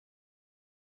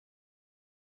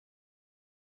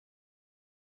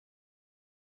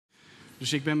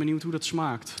Dus ik ben benieuwd hoe dat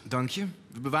smaakt. Dank je.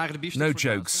 We bewaren de biefstuk. No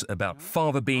jokes about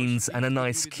fava beans and a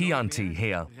nice Chianti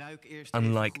here.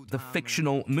 Unlike the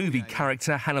fictional movie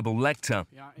character Hannibal Lecter,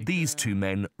 these two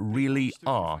men really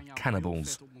are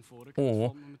cannibals.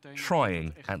 Or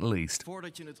trying, at least.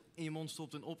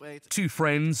 Two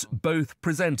friends, both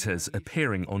presenters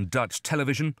appearing on Dutch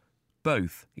television,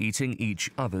 both eating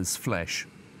each other's flesh.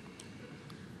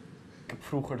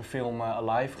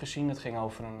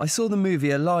 I saw the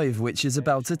movie Alive, which is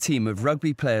about a team of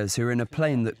rugby players who are in a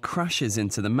plane that crashes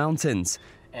into the mountains.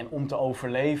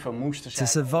 To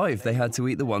survive, they had to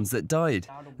eat the ones that died.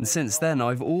 And since then,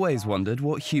 I've always wondered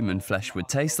what human flesh would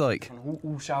taste like.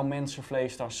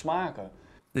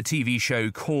 The TV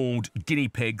show called Guinea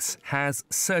Pigs has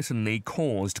certainly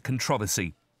caused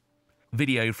controversy.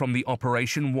 Video from the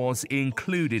operation was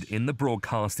included in the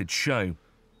broadcasted show.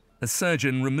 A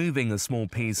surgeon removing a small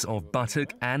piece of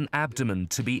buttock and abdomen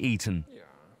to be eaten.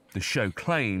 The show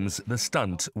claims the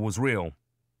stunt was real,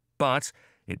 but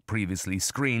it previously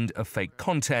screened a fake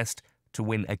contest to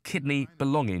win a kidney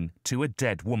belonging to a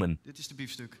dead woman. Dit is de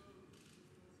biefstuk.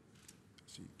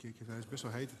 Kijk, hij is best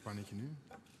wel heet, het pannetje nu.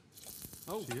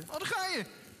 Oh, daar ga je!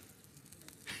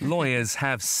 Lawyers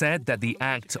have said that the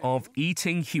act of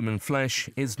eating human flesh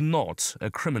is not a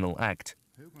criminal act,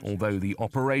 although the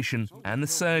operation and the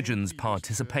surgeon's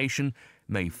participation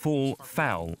may fall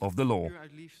foul of the law.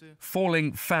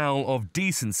 Falling foul of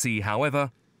decency,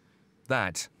 however,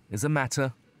 that is a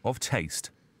matter of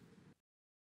taste.